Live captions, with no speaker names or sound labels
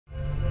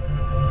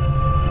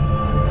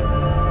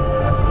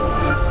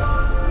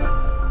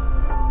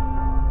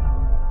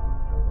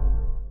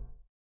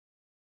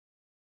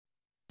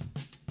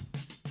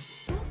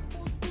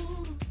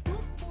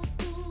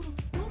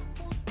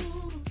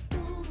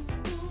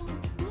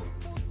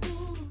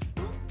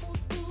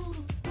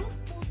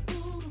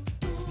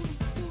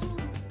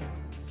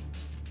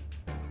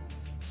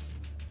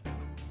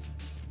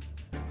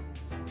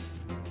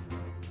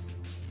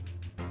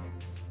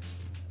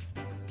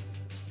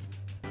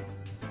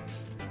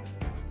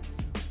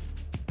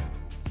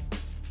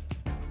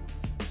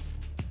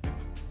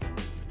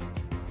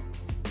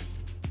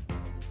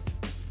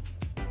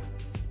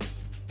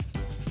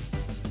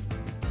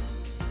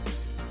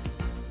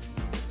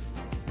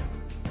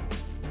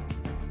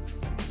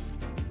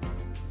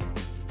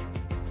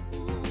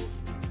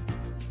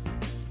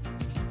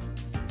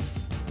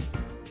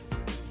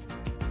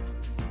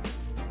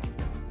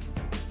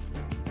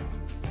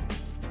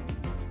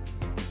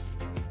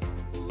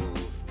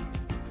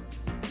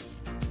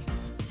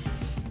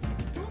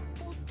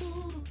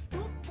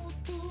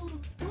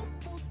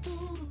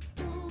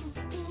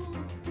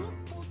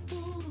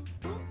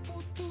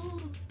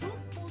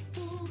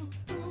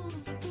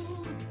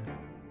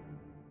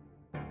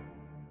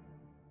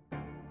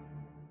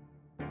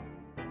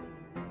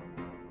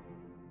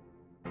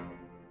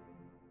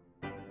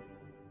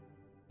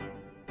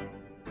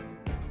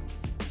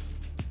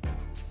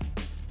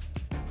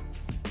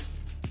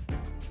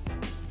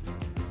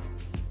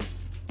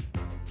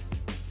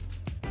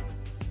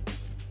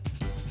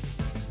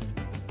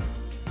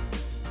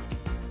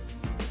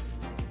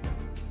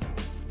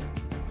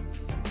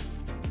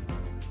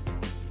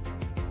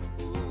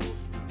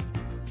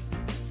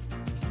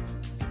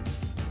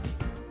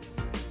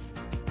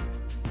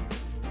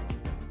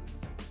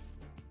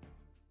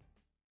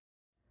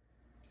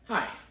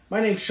My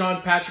name's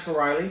Sean Patrick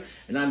O'Reilly,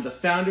 and I'm the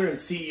founder and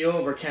CEO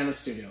of Arcana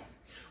Studio.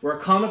 We're a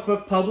comic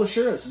book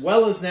publisher as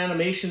well as an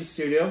animation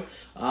studio.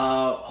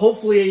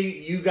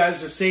 Hopefully you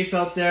guys are safe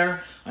out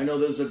there. I know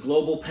there's a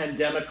global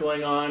pandemic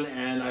going on,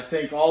 and I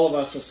think all of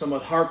us are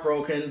somewhat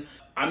heartbroken.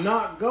 I'm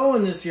not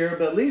going this year,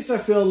 but at least I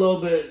feel a little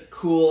bit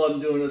cool.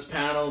 I'm doing this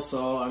panel,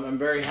 so I'm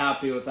very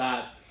happy with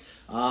that.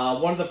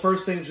 One of the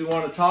first things we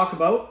want to talk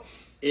about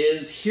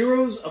is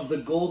Heroes of the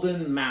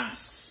Golden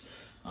Masks.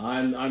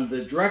 I'm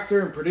the director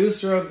and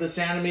producer of this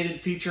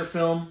animated feature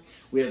film.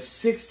 We have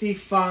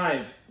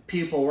 65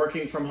 people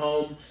working from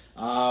home.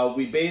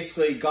 We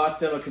basically got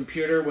them a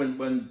computer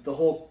when the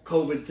whole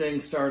COVID thing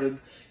started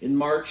in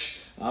March.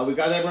 We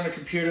got everyone a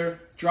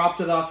computer,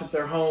 dropped it off at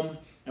their home,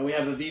 and we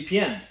have a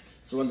VPN.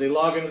 So when they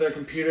log into their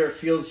computer, it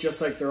feels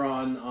just like they're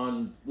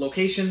on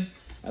location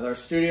at our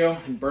studio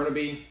in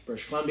Burnaby,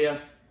 British Columbia.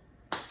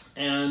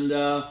 And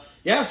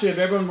yeah, so we have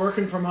everyone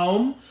working from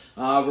home.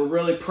 We're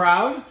really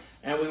proud,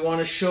 and we want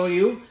to show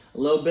you a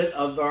little bit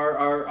of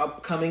our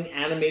upcoming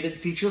animated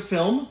feature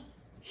film,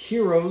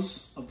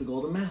 Heroes of the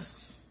Golden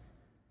Masks.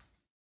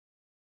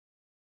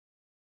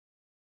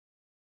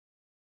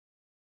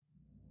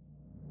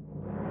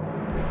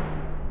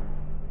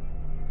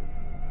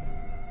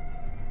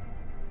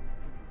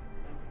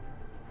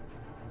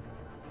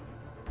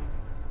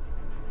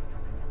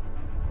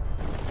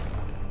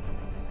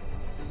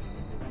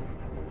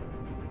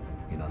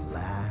 In a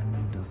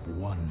land of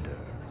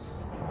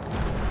wonders,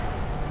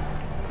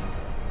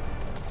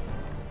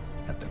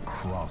 at the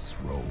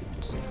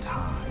crossroads of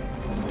time,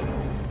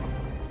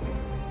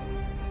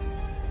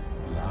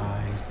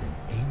 lies an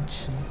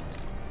ancient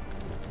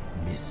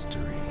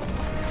mystery.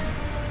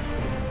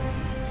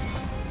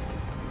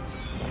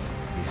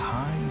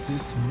 Behind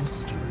this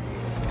mystery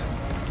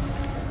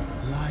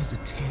lies a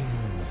tale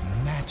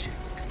of magic,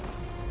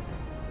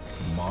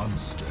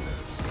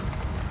 monsters,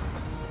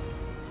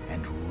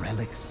 and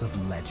relics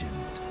of legend.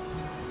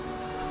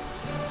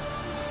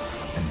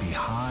 And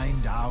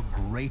behind our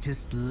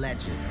greatest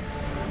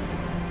legends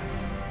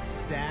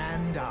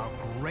stand our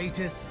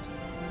greatest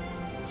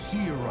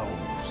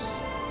heroes.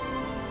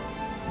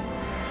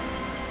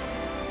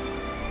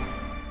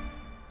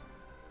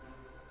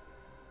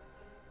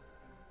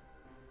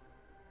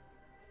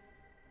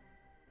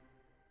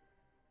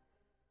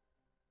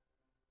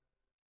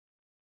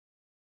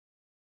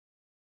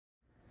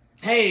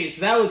 Hey,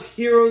 so that was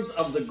Heroes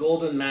of the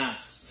Golden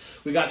Masks.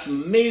 We got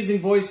some amazing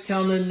voice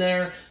talent in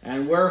there,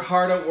 and we're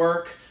hard at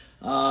work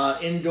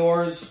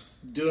indoors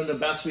doing the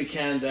best we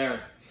can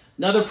there.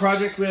 Another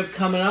project we have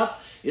coming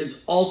up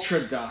is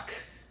Ultraduck.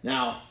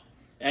 Now,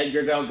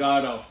 Edgar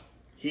Delgado,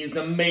 he's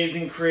an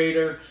amazing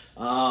creator.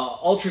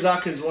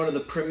 Ultraduck is one of the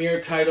premier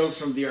titles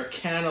from the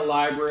Arcana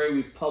library.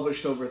 We've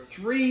published over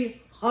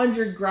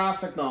 300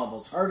 graphic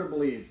novels, hard to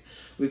believe.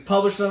 We've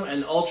published them,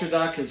 and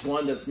Ultraduck is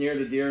one that's near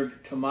and dear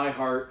to my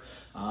heart.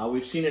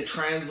 We've seen it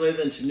translated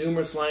into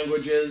numerous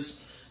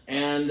languages,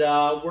 and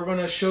we're going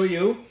to show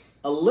you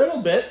a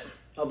little bit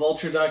of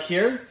Ultraduck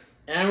here,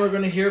 and we're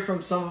going to hear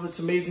from some of its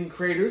amazing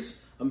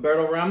creators,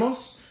 Humberto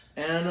Ramos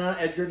and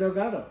Edgar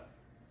Delgado.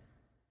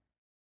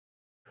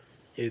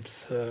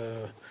 It's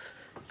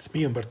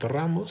me, Humberto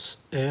Ramos,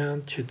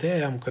 and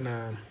today I'm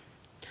gonna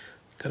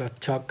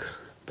talk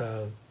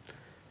about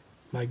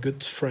my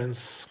good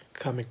friend's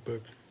comic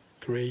book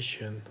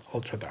creation,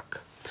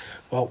 Ultraduck.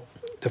 Well,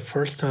 the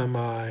first time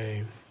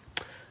I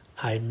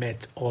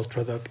met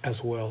Ultraduck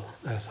as well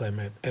as I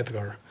met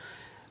Edgar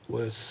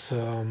was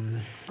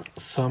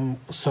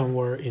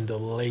somewhere in the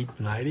late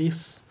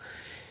 90s.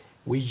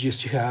 We used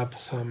to have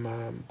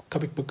some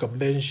comic book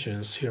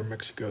conventions here in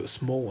Mexico,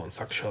 small ones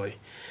actually.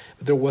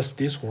 There was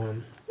this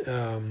one.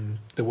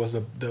 There was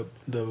the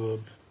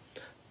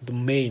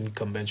main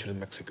convention in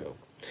Mexico,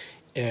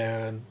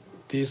 and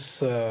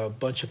this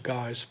bunch of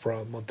guys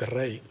from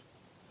Monterrey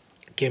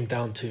came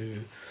down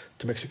to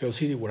Mexico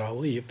City, where I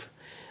live,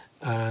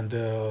 and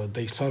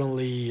they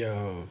suddenly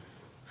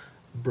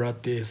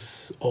brought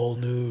this all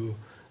new,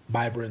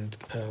 vibrant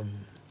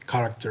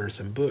characters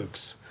and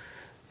books,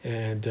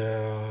 and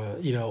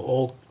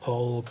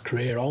all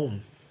create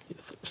own,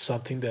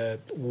 something that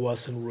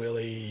wasn't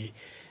really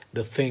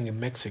the thing in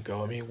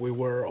Mexico. I mean, we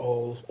were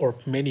all, or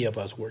many of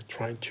us, were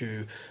trying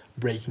to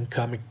break in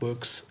comic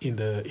books in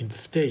the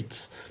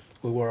States.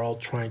 We were all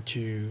trying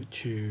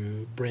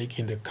to break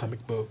in the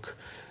comic book,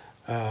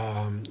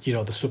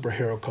 the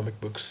superhero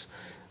comic books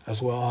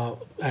as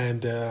well.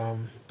 And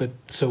but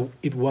so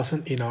it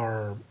wasn't in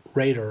our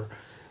radar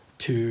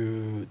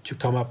to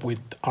come up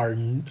with our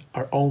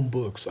own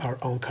books, our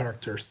own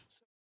characters.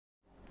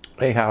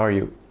 Hey, how are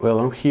you? Well,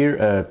 I'm here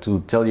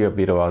to tell you a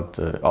bit about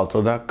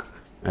Ultraduck,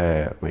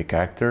 my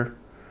character.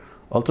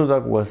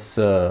 Ultraduck was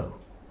a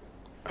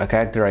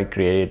character I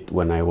created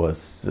when I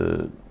was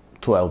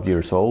 12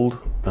 years old.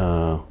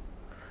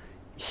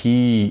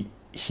 He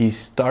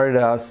started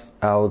us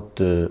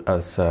out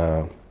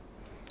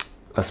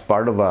as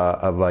part of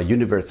a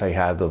universe I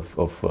had of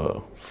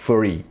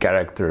furry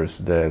characters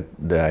that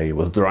I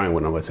was drawing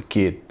when I was a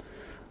kid.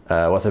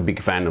 I was a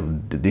big fan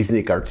of the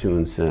Disney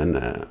cartoons,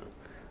 and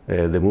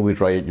The movie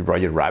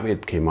Roger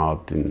Rabbit came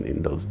out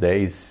in those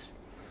days,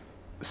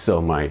 so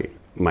my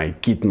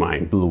kid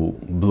mind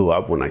blew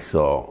up when I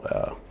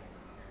saw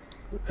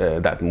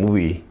that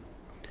movie,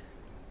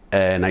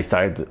 and I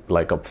started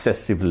like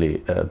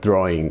obsessively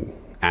drawing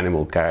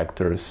animal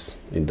characters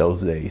in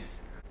those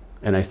days,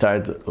 and I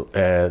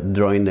started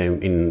drawing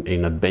them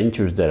in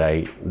adventures that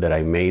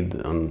I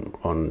made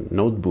on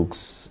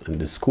notebooks in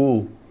the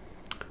school,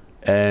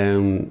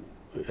 and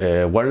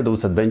one of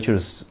those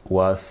adventures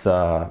was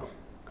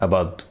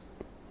about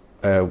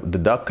the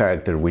duck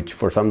character, which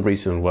for some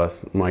reason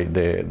was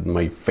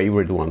my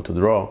favorite one to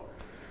draw.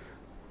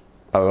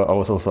 I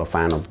was also a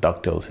fan of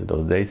DuckTales in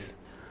those days.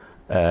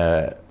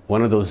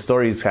 One of those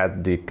stories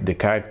had the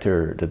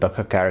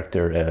duck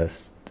character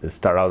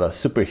start out as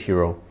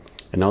superhero,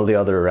 and all the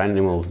other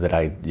animals that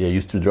I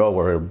used to draw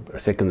were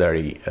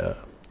secondary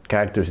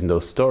characters in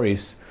those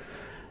stories.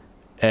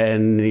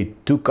 And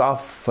it took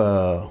off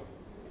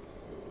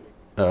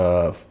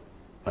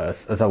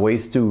as a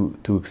ways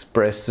to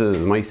express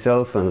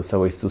myself and as a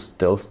ways to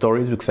tell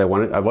stories, because I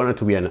wanted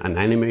to be an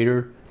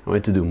animator. I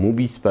wanted to do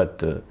movies,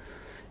 but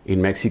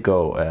in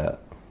Mexico,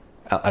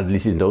 at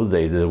least in those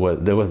days,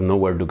 there was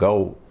nowhere to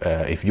go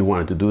if you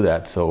wanted to do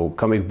that. So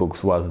comic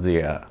books was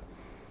the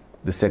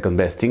second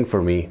best thing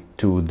for me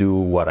to do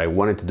what I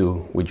wanted to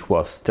do, which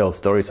was tell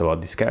stories about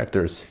these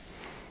characters.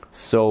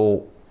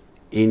 So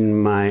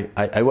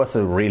I was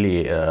a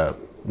really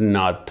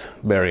not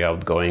very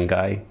outgoing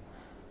guy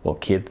or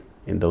kid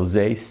in those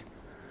days.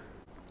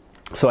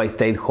 So I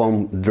stayed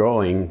home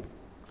drawing,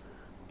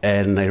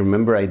 and I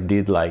remember I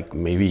did like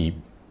maybe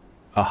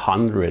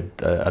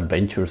 100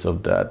 adventures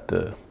of that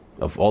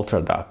of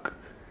Ultraduck,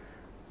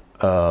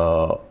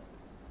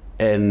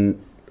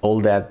 and all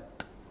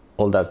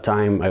that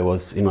time I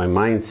was in my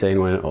mind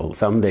saying, well,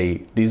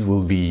 someday this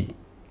will be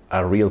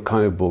a real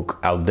comic book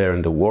out there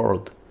in the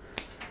world.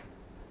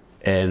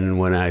 And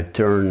when I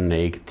turned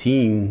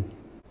 18,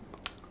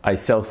 I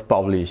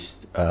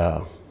self-published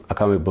a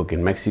comic book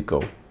in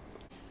Mexico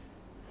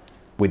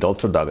with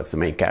Ultraduck as the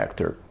main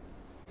character.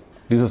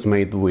 This was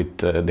made with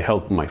the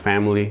help of my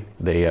family.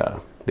 They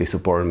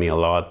supported me a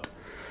lot.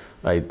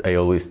 I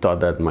always thought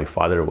that my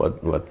father,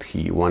 what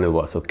he wanted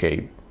was,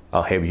 okay,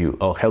 I'll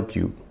help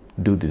you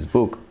do this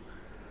book,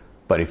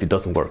 but if it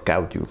doesn't work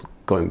out, you're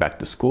going back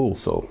to school.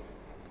 So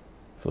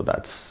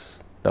that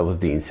was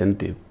the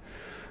incentive.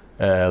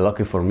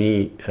 Lucky for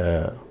me,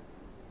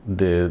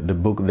 the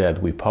book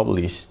that we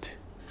published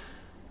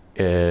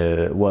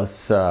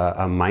was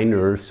a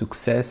minor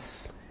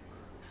success.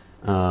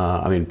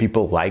 I mean,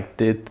 people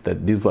liked it.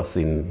 That this was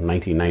in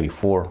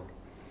 1994.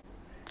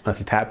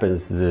 As it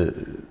happens,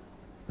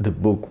 the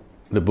book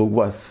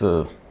was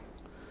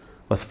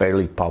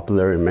fairly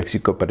popular in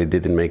Mexico, but it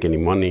didn't make any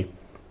money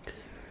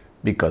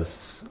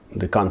because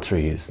the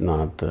country is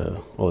not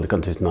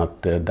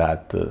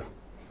that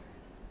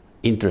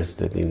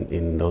interested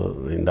in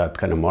that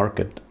kind of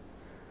market.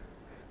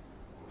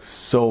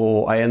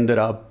 So I ended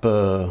up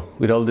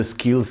with all the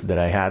skills that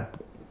I had,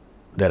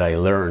 that I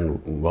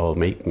learned while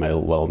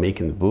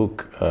making the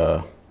book.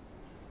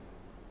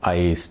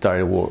 I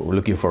started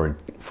looking for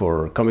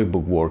comic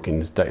book work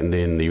in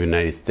the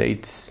United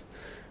States,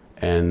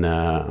 and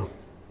I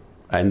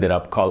ended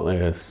up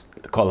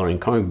coloring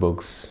comic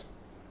books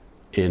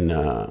in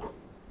the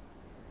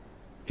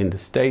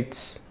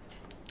States,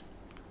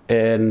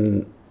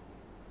 and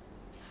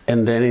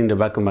then in the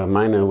back of my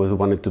mind I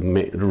wanted to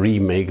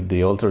remake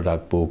the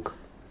Ultraduck book,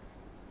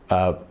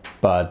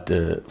 but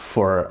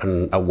for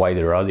a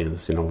wider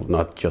audience,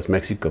 not just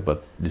Mexico,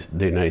 but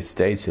the United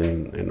States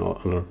and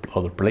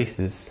other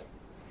places.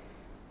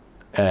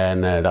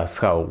 And that's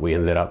how we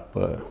ended up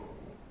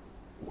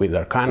with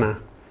Arcana.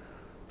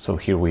 So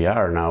here we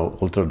are now.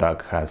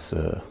 Ultraduck has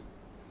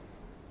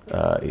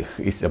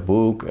it's a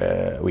book.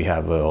 We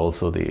have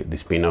also the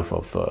spin-off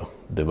of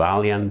the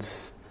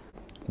Valiants.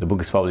 The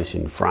book is published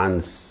in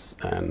France,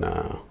 and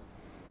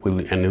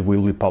it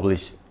will be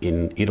published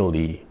in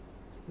Italy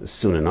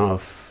soon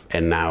enough.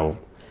 And now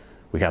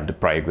we have the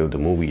project of the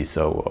movie.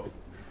 So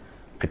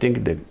I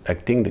think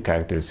the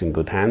character is in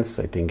good hands.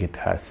 I think it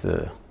has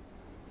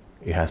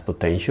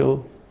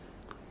potential,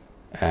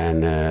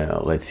 and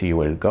let's see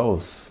where it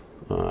goes.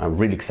 I'm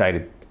really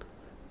excited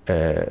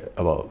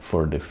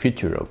for the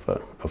future of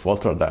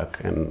Ultraduck,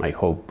 and I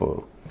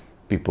hope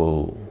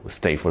people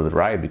stay for the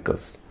ride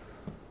because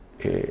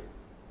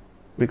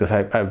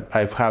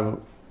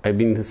I've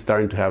been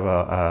starting to have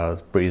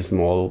a pretty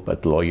small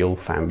but loyal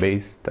fan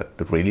base that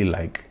really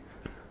like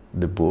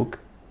the book,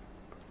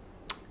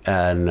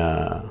 and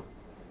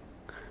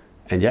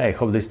yeah, I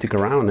hope they stick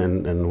around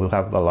and we'll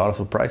have a lot of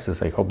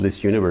surprises. I hope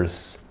this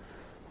universe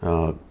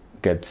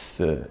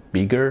gets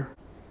bigger.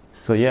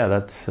 So yeah,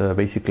 that's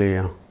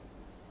basically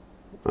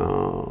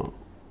how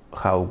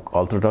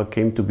Ultraduck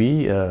came to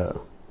be.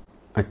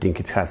 I think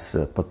it has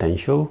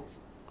potential,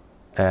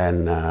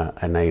 and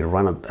I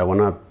want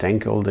to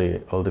thank all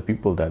the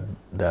people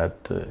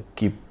that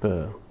keep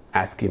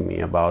asking me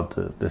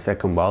about the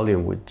second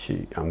volume, which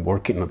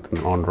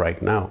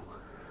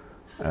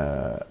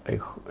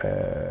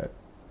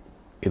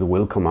it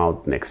will come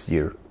out next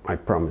year. I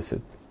promise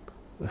it.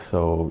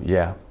 So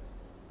yeah,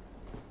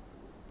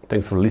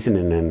 thanks for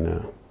listening,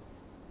 and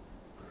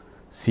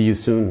see you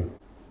soon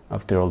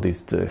after all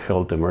this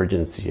health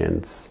emergency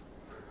ends.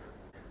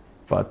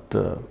 But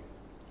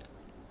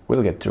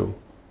we'll get through.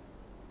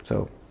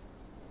 So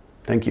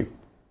thank you.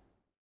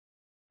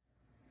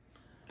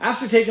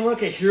 After taking a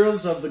look at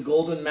Heroes of the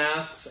Golden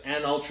Masks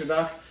and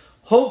Ultraduck,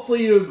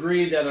 hopefully you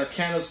agree that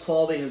Arcana's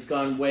quality has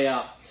gone way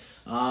up.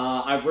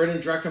 I've written,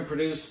 directed, and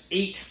produced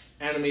 8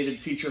 animated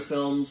feature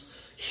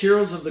films.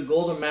 Heroes of the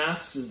Golden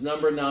Masks is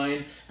number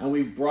 9, and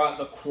we've brought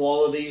the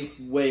quality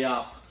way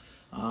up.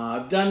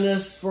 I've done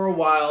this for a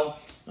while.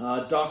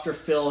 Dr.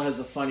 Phil has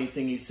a funny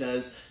thing he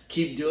says,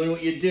 keep doing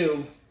what you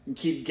do and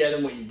keep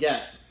getting what you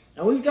get.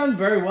 And we've done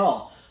very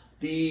well.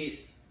 The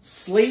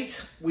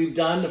slate we've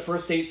done, the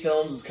first 8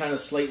 films, is kind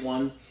of slate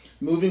 1.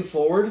 Moving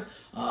forward,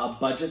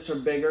 budgets are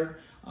bigger.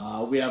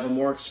 We have a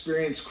more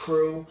experienced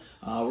crew.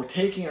 We're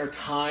taking our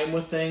time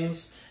with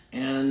things.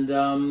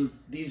 And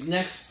these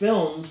next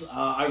films,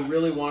 I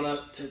really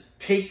want to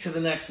take to the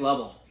next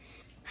level.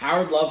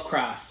 Howard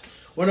Lovecraft,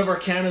 one of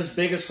Arcana's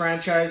biggest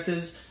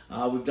franchises.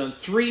 We've done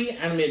 3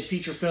 animated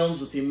feature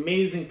films with the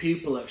amazing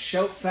people at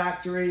Shout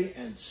Factory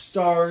and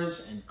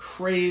Stars and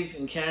Crave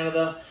in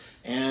Canada.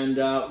 And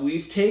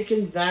we've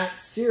taken that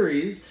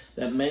series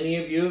that many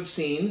of you have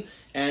seen,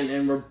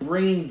 and we're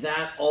bringing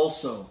that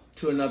also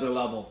to another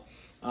level.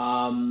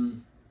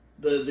 The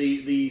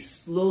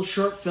little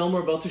short film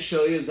we're about to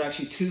show you is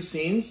actually 2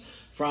 scenes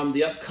from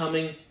the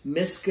upcoming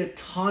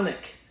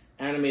Miskatonic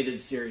animated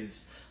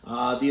series.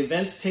 The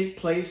events take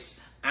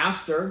place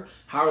after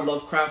Howard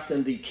Lovecraft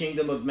and the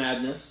Kingdom of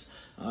Madness.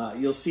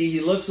 You'll see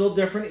he looks a little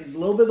different. He's a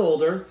little bit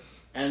older.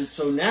 And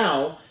so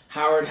now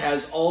Howard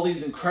has all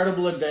these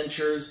incredible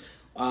adventures,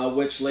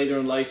 which later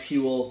in life he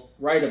will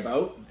write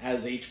about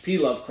as H.P.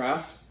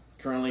 Lovecraft.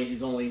 Currently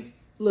he's only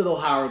little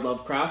Howard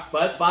Lovecraft,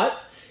 but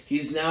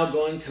he's now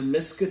going to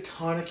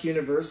Miskatonic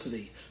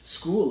University,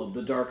 School of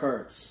the Dark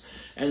Arts.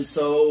 And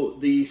so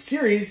the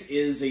series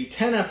is a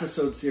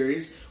 10-episode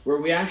series where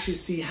we actually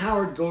see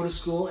Howard go to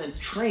school and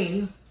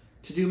train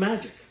to do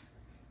magic.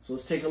 So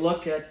let's take a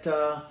look at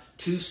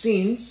 2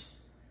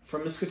 scenes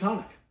from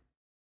Miskatonic.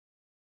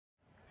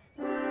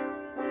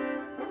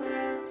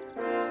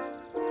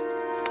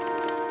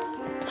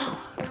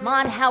 Come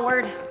on,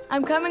 Howard.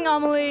 I'm coming,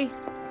 Amelie.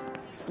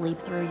 Sleep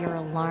through your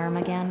alarm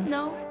again?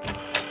 No.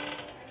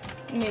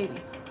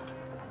 Maybe.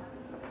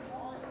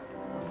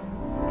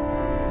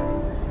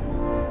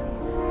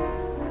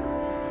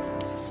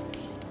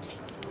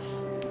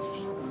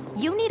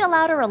 You need a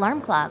louder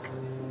alarm clock.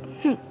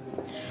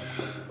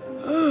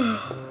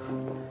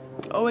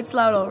 Oh, it's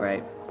loud, all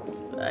right.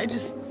 I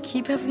just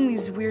keep having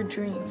these weird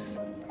dreams.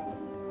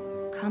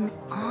 Come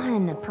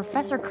on,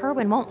 Professor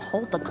Kerwin won't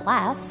hold the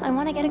class. I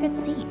want to get a good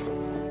seat.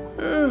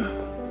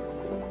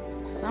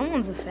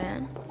 Someone's a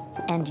fan.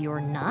 And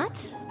you're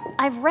not?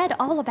 I've read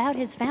all about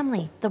his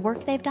family, the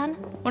work they've done.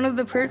 One of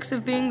the perks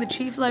of being the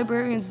chief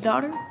librarian's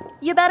daughter?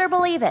 You better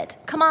believe it.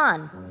 Come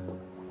on.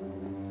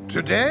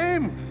 Today,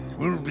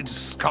 we'll be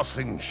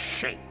discussing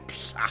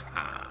shapes.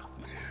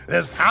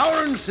 There's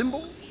power in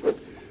symbols,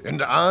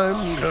 and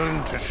I'm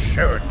going to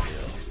show it to you.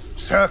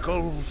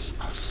 Circles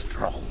are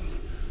strong.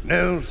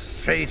 No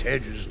straight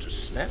edges to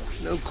snap,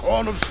 no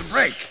corners to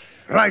break.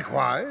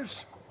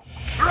 Likewise,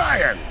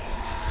 triangles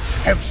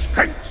have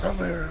strength of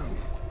their own.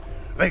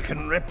 They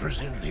can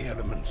represent the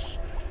elements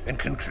and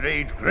can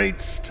create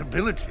great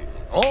stability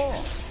or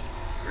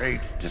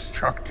great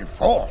destructive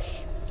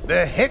force.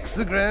 The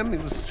hexagram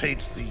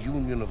illustrates the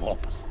union of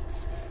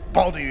opposites.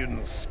 Body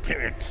and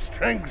spirit,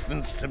 strength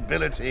and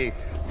stability,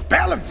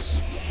 balance.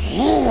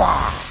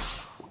 Ooh-ah!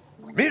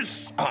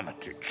 Miss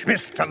Armitage,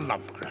 Mr.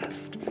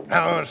 Lovecraft,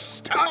 our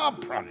star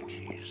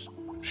prodigies.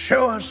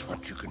 Show us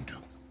what you can do.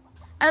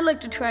 I'd like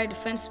to try a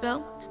defense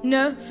spell.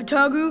 Ne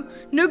Fatagu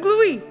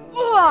Nuglui.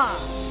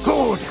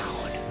 Good,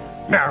 Howard.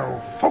 Now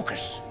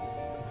focus.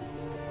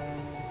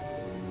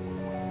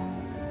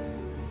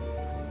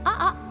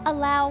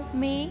 Allow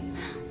me.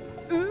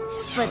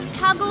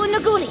 Fatagu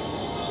Naguli.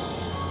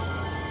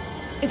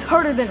 It's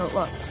harder than it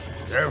looks.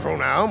 Careful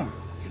now.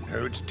 You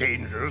know it's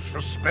dangerous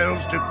for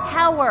spells to...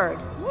 Howard.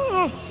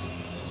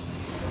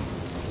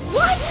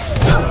 What?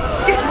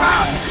 Get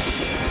back!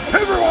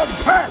 Everyone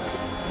back!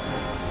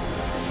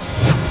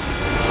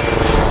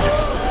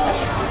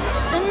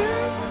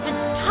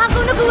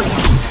 Fatagu Naguli.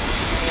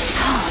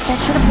 That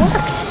should have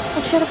worked.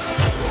 It should have...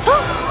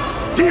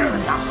 Here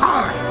in the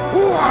heart!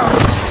 Ooh-ah!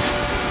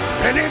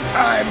 Any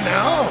time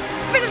now!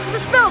 Finish the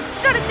spell!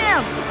 Shut it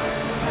down!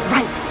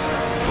 Right.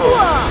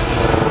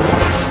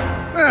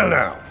 Well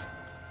now,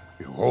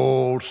 you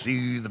all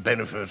see the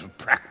benefit of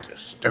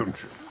practice, don't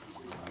you?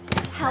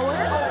 Howard?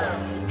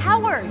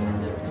 Howard!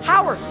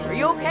 Howard, are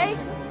you okay?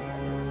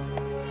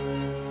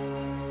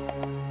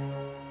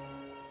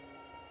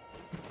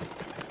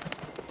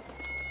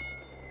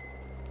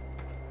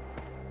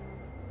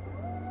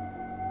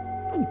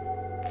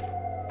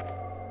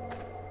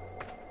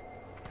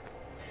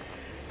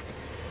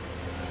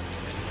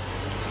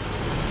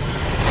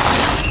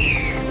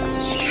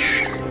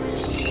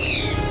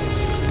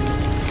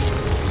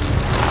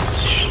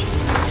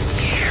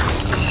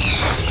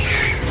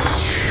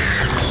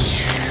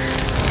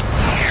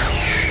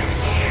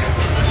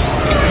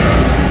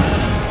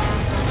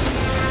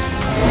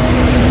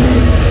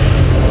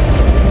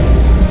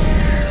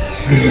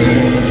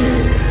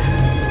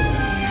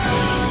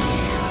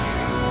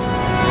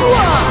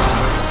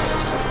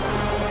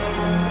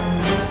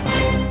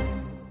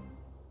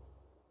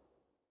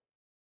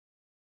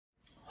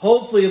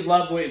 Hopefully you've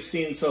loved what you've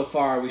seen so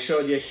far. We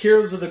showed you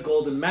Heroes of the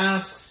Golden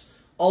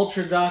Masks,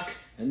 Ultraduck,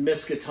 and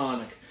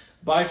Miskatonic.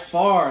 By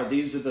far,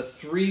 these are the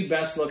 3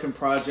 best looking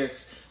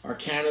projects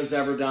Arcana's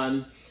ever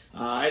done.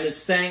 And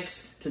it's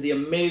thanks to the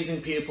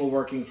amazing people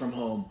working from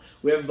home.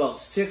 We have about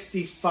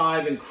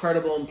 65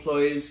 incredible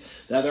employees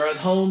that are at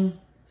home,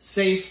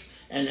 safe,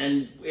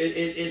 and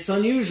it's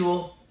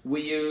unusual.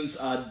 We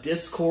use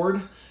Discord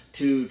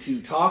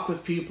to talk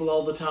with people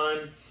all the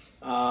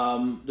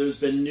time. There's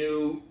been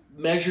new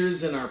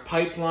measures in our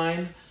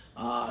pipeline.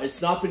 It's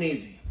not been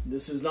easy.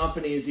 This has not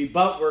been easy,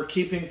 but we're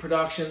keeping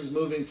productions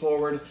moving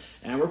forward,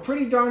 and we're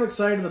pretty darn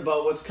excited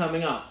about what's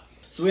coming up.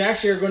 So we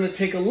actually are going to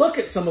take a look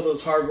at some of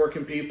those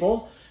hardworking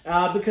people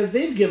because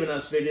they've given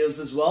us videos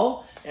as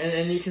well,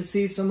 and you can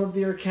see some of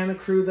the Arcana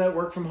crew that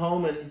work from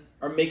home and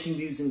are making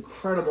these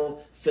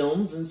incredible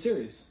films and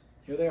series.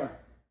 Here they are.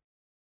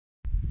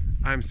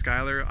 I'm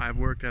Skylar. I've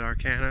worked at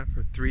Arcana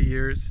for 3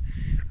 years.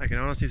 I can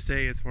honestly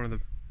say it's one of the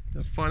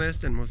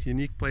funnest and most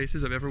unique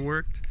places I've ever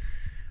worked.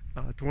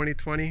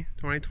 2020,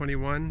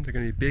 2021, they're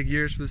going to be big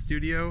years for the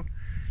studio,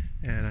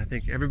 and I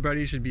think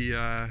everybody should be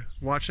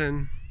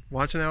watching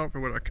out for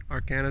what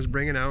Arcana's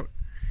bringing out.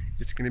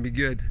 It's going to be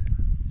good.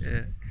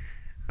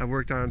 I've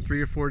worked on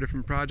 3 or 4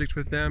 different projects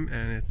with them,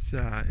 and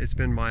it's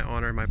been my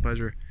honor, my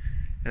pleasure,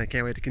 and I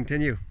can't wait to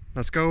continue.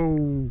 Let's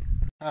go!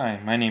 Hi,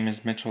 my name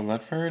is Mitchell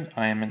Ledford.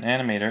 I am an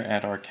animator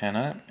at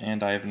Arcana,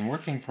 and I have been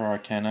working for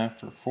Arcana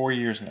for 4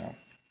 years now.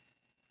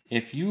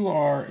 If you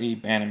are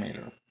an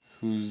animator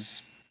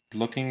who's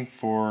looking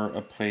for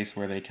a place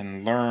where they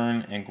can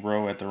learn and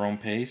grow at their own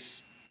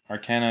pace,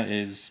 Arcana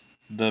is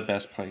the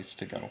best place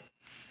to go.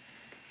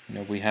 You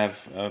know, we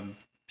have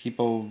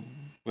people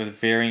with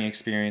varying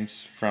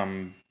experience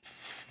from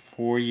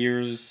 4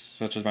 years,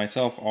 such as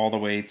myself, all the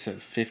way to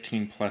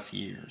 15 plus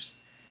years.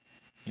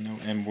 You know,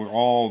 and we're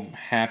all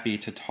happy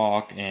to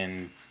talk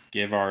and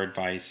give our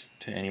advice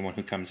to anyone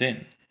who comes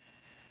in.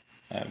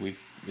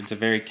 It's a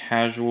very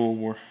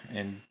casual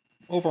and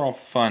overall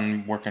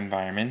fun work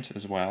environment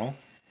as well.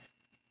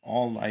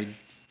 All I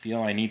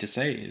feel I need to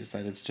say is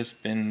that it's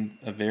just been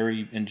a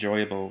very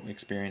enjoyable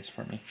experience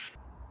for me.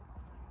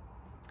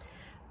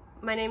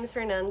 My name is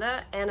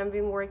Fernanda, and I've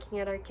been working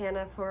at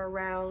Arcana for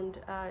around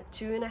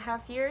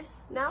 2.5 years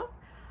now.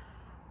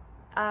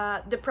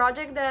 The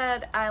project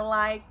that I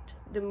liked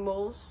the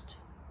most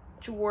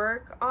to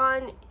work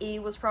on,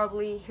 it was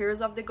probably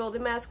Heroes of the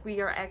Golden Mask. We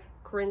are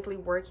currently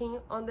working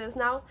on this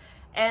now,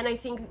 and I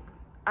think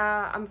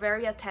I'm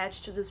very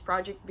attached to this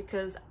project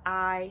because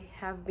I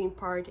have been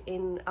part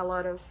in a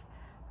lot of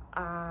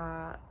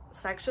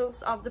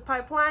sections of the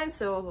pipeline.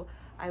 So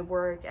I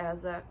work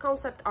as a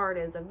concept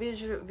artist, a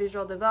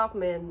visual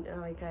development,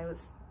 like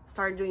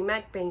started doing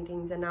matte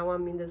paintings, and now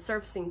I'm in the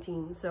surfacing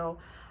team. So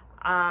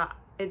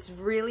it's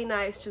really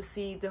nice to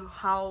see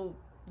how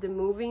the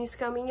movie is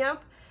coming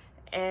up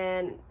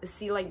and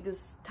see like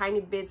these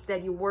tiny bits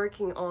that you're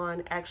working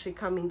on actually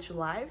coming to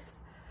life.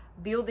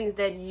 Buildings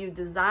that you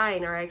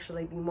design are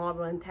actually being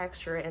modeled and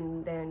texture,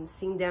 and then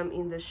seeing them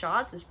in the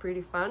shots is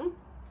pretty fun.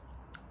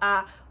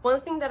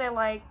 One thing that I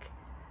like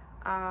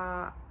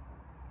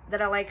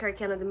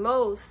Arcana the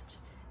most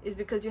is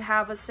because you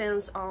have a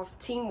sense of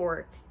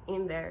teamwork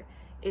in there.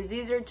 It's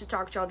easier to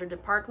talk to other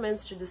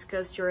departments, to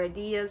discuss your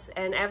ideas,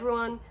 and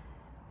everyone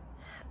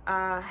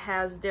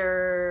has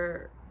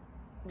their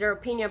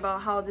opinion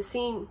about how the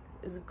scene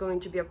is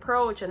going to be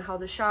approached and how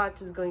the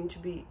shot is going to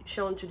be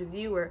shown to the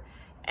viewer.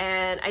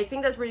 And I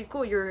think that's really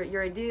cool.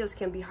 Your ideas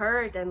can be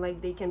heard and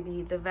like they can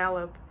be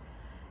developed,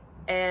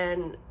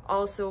 and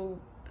also,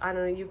 I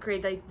don't know, you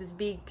create like this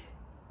big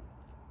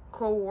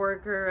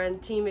co-worker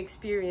and team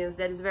experience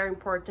that is very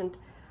important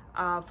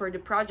for the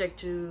project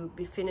to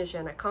be finished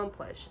and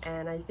accomplished.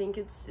 And I think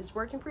it's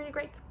working pretty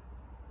great.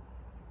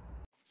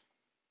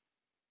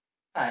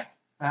 Hi,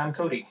 I'm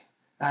Cody.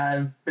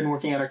 I've been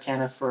working at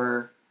Arcana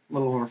for a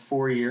little over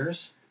 4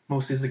 years,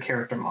 mostly as a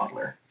character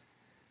modeler.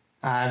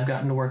 I've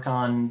gotten to work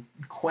on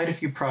quite a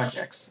few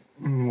projects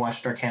and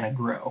watched Arcana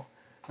grow.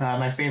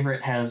 My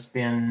favorite has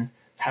been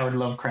Howard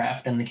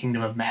Lovecraft and the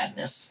Kingdom of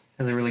Madness,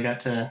 because I really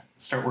got to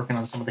start working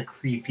on some of the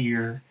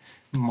creepier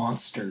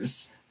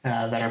monsters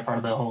that are part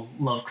of the whole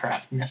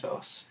Lovecraft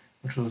mythos,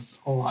 which was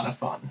a lot of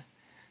fun.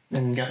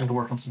 Then gotten to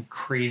work on some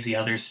crazy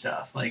other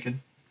stuff, like a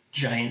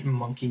giant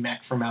monkey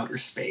mech from outer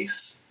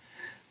space.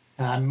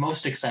 I'm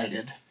most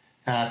excited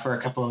for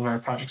a couple of our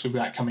projects we've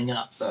got coming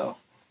up, though,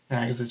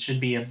 because it should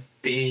be a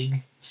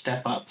big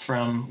step up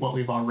from what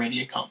we've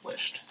already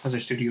accomplished, as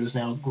our studio has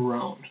now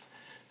grown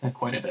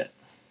quite a bit.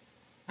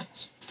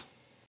 Thanks.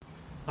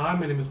 Hi,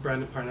 my name is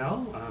Brandon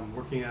Parnell. I'm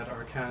working at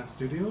Arcana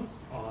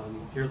Studios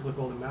on Here's the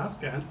Golden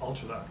Mask and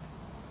Ultraduck.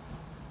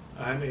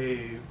 I'm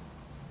a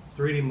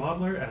 3D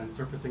modeler and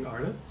surfacing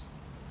artist.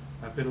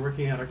 I've been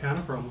working at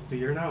Arcana for almost a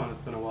year now, and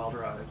it's been a wild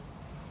ride.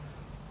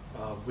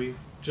 We've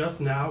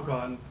just now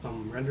gotten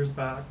some renders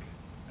back,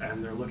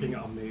 and they're looking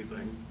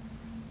amazing.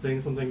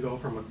 Seeing something go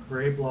from a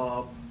gray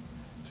blob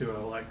to a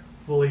like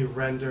fully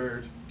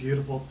rendered,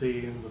 beautiful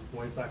scene with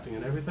voice acting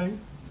and everything,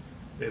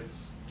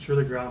 it's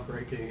truly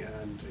groundbreaking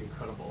and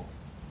incredible.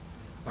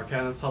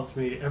 Arcana's helped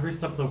me every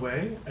step of the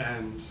way,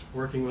 and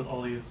working with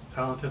all these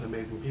talented,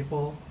 amazing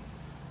people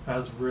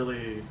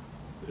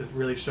it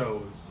really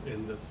shows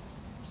in this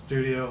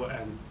studio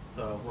and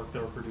the work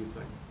that we're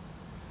producing.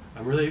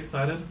 I'm really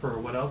excited for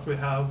what else we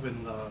have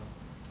in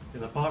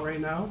the pot right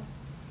now,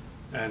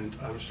 and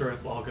I'm sure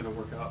it's all going to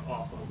work out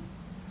awesome.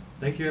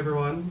 Thank you,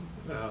 everyone.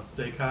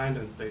 Stay kind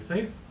and stay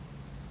safe.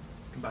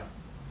 Goodbye.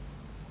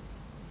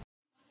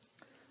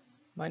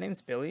 My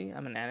name's Billy.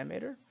 I'm an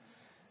animator.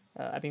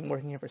 I've been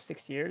working here for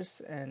 6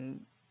 years,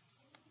 and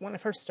when I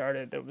first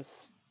started, there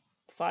was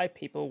 5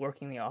 people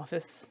working in the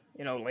office.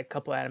 You know, like a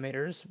couple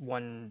animators,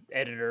 1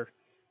 editor,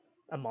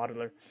 a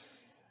modeler,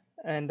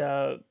 and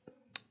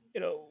you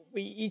know,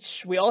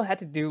 we all had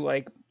to do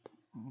like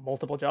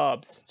multiple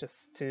jobs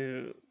just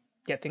to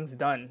get things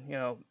done. You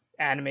know,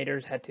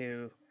 animators had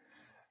to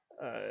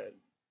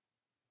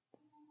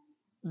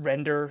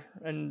render,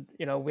 and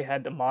you know, we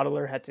had the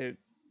modeler had to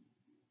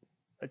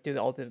do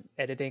all the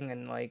editing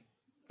and like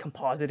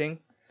compositing.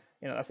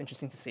 You know, that's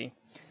interesting to see.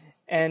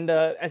 And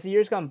as the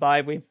years gone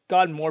by, we've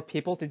gotten more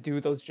people to do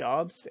those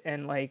jobs,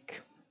 and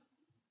like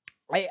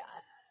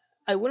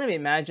I wouldn't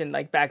imagine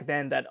like back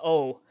then that,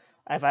 oh,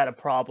 I've had a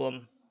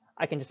problem,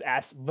 I can just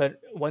ask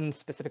one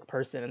specific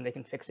person and they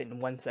can fix it in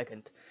 1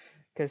 second,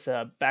 because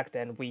back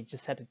then we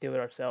just had to do it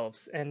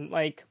ourselves. And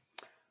like,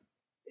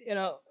 you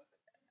know,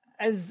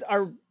 as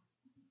our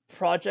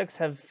projects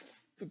have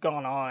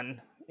gone on,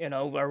 you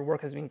know, our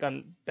work has been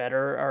gotten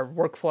better, our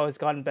workflow has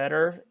gotten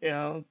better. You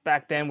know,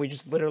 back then we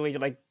just literally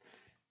like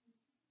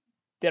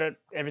did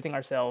everything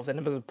ourselves, and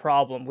if it was a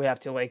problem, we have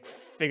to like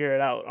figure it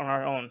out on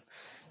our own.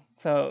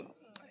 So,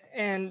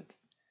 and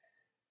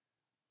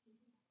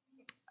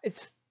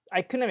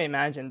I couldn't have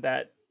imagined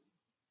that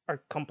our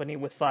company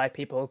with 5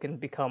 people can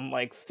become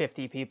like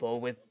 50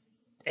 people with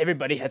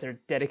everybody has their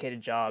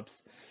dedicated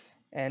jobs.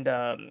 And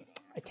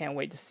I can't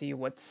wait to see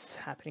what's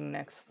happening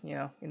next, you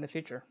know, in the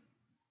future.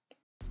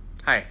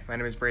 Hi, my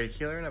name is Brady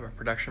Keeler, and I'm a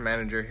production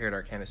manager here at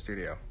Arcana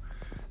Studio.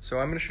 So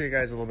I'm going to show you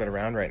guys a little bit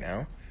around right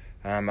now.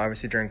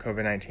 Obviously during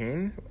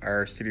COVID-19,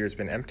 our studio has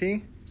been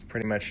empty. It's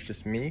pretty much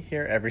just me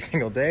here every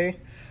single day,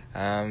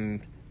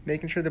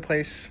 making sure the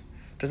place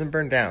doesn't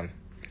burn down.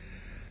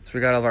 So we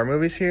got all of our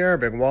movies here, our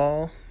big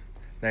wall,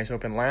 nice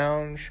open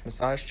lounge,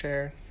 massage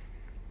chair.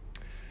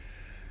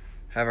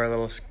 Have our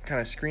little kind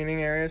of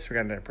screening areas. We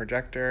got a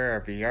projector,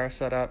 our VR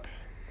setup.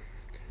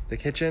 The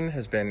kitchen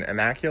has been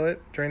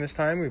immaculate during this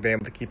time. We've been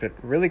able to keep it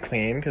really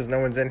clean because no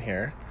one's in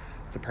here.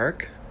 It's a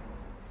perk.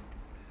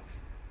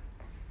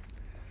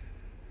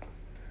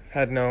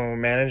 Had no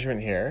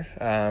management here.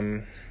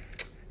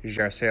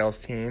 Usually our sales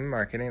team,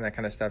 marketing, that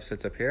kind of stuff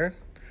sits up here.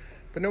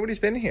 But nobody's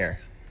been here.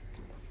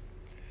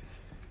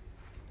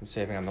 Been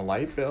saving on the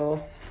light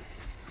bill.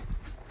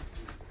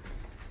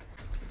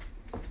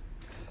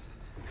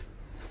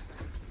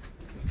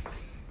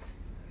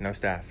 No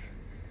staff.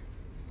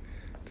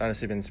 It's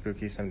honestly been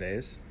spooky some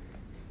days.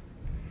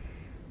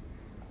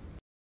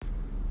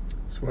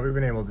 So what we've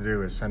been able to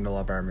do is send all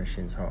of our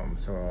machines home.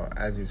 So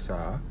as you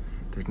saw,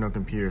 there's no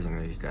computers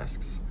under these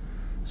desks.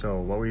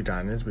 So what we've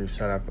done is we've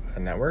set up a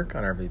network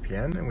on our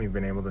VPN, and we've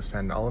been able to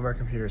send all of our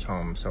computers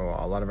home. So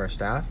a lot of our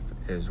staff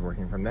is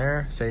working from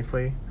there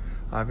safely,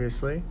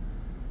 obviously,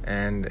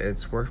 and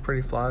it's worked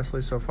pretty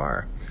flawlessly so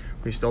far.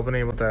 We've still been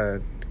able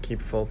to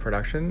keep full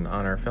production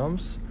on our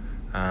films.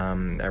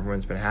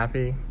 Everyone's been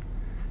happy,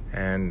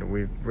 and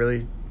we've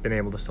really been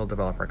able to still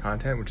develop our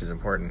content, which is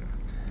important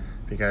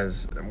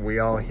because we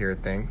all here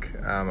think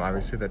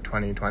obviously that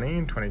 2020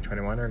 and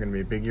 2021 are going to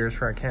be big years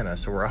for Arcana,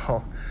 so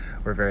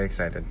we're very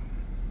excited.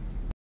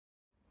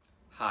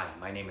 Hi,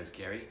 my name is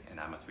Gary, and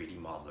I'm a 3D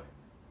modeler.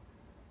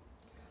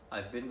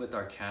 I've been with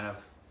Arcana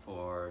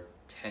for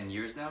 10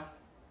 years now.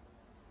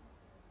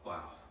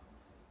 Wow.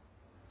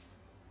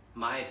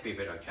 My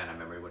favorite Arcana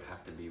memory would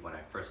have to be when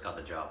I first got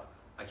the job.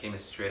 I came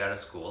straight out of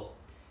school,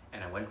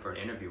 and I went for an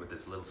interview with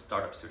this little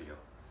startup studio.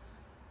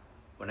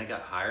 When I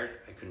got hired,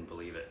 I couldn't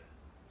believe it.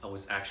 I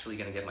was actually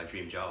going to get my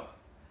dream job.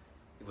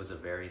 It was a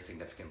very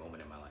significant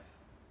moment in my life.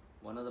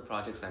 One of the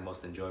projects I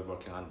most enjoyed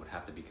working on would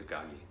have to be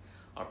Kagagi.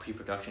 Our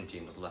pre-production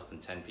team was less than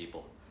 10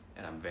 people,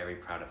 and I'm very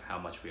proud of how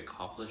much we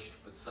accomplished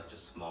with such a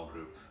small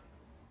group.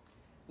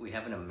 We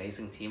have an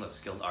amazing team of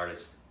skilled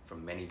artists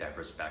from many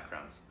diverse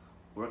backgrounds.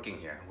 Working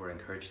here, we're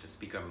encouraged to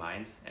speak our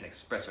minds and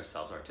express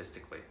ourselves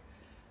artistically.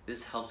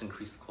 This helps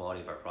increase the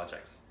quality of our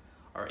projects.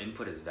 Our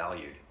input is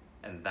valued,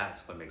 and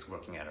that's what makes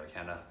working at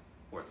Arcana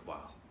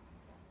worthwhile.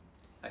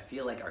 I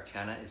feel like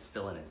Arcana is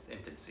still in its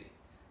infancy.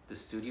 The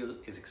studio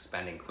is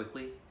expanding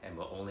quickly and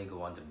will only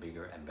go on to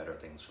bigger and better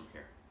things from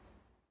here.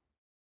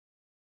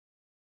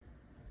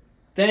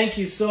 Thank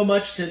you so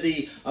much to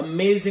the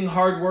amazing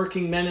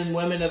hardworking men and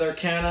women at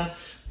Arcana,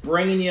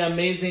 bringing you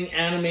amazing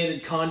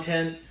animated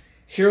content.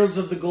 Heroes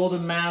of the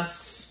Golden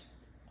Masks,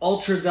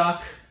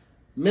 Ultraduck,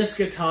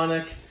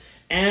 Miskatonic,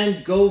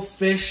 and Go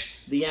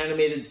Fish, the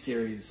animated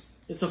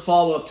series. It's a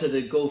follow-up to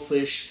the Go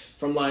Fish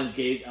from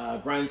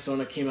Lionsgate. Grindstone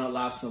that came out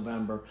last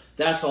November.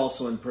 That's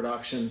also in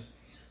production.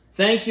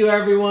 Thank you,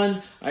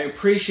 everyone. I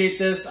appreciate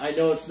this. I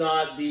know it's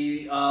not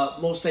the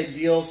most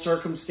ideal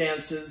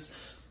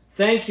circumstances.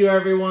 Thank you,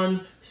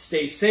 everyone.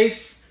 Stay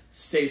safe,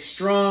 stay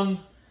strong,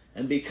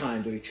 and be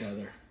kind to each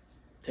other.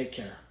 Take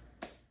care.